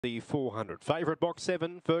The 400. Favourite box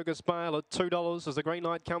 7, Fergus Bale at $2 as the green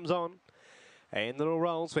light comes on. And the little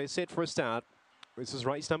rolls, we're set for a start. This is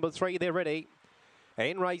race number 3, they're ready.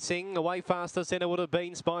 And racing, away faster centre would have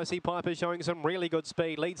been Spicy Piper, showing some really good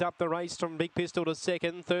speed. Leads up the race from Big Pistol to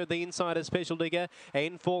second. Third, the Insider Special Digger.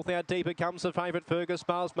 And fourth, out deeper comes the favourite Fergus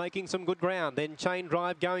Bales, making some good ground. Then Chain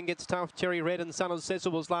Drive going gets tough. Cherry Red and Son of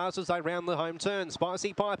Cecil was last as they round the home turn.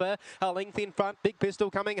 Spicy Piper a length in front. Big Pistol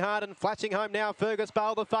coming hard and flashing home now. Fergus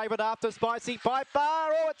Bale the favourite after Spicy Piper.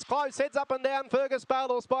 Oh, it's close. Heads up and down. Fergus Bale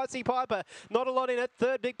or Spicy Piper. Not a lot in it.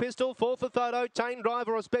 Third, Big Pistol. Fourth, the Photo. Chain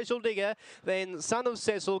Driver or Special Digger. Then Son of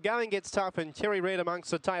Cecil going gets tough and Cherry Red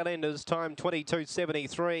amongst the tail enders. Time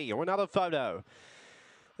 22.73 or another Photo.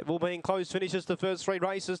 It will be in close finishes the first 3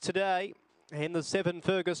 races today. And the 7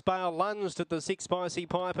 Fergus Bale lunged at the 6 Spicy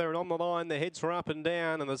Piper, and on the line the heads were up and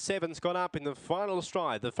down, and the 7's got up in the final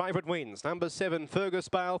stride. The favourite wins. Number 7 Fergus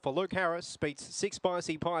Bale for Luke Harris beats 6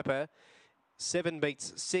 Spicy Piper. 7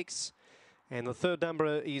 beats 6, and the third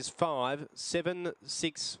number is 5. 7,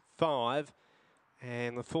 6, 5.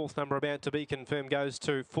 And the fourth number about to be confirmed goes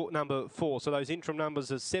to number 4. So those interim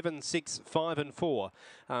numbers are 7, 6, 5 and 4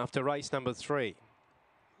 after race number 3.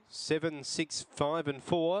 7, 6, 5 and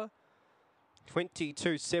 4.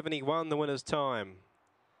 22.71 the winner's time.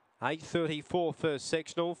 8.34 first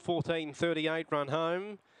sectional. 14.38 run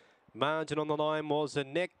home. Margin on the line was a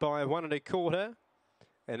neck by 1 1/4.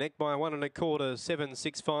 A neck by 1 1/4. 7,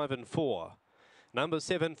 6, 5 and 4. Number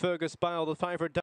 7 Fergus Bale, the favourite.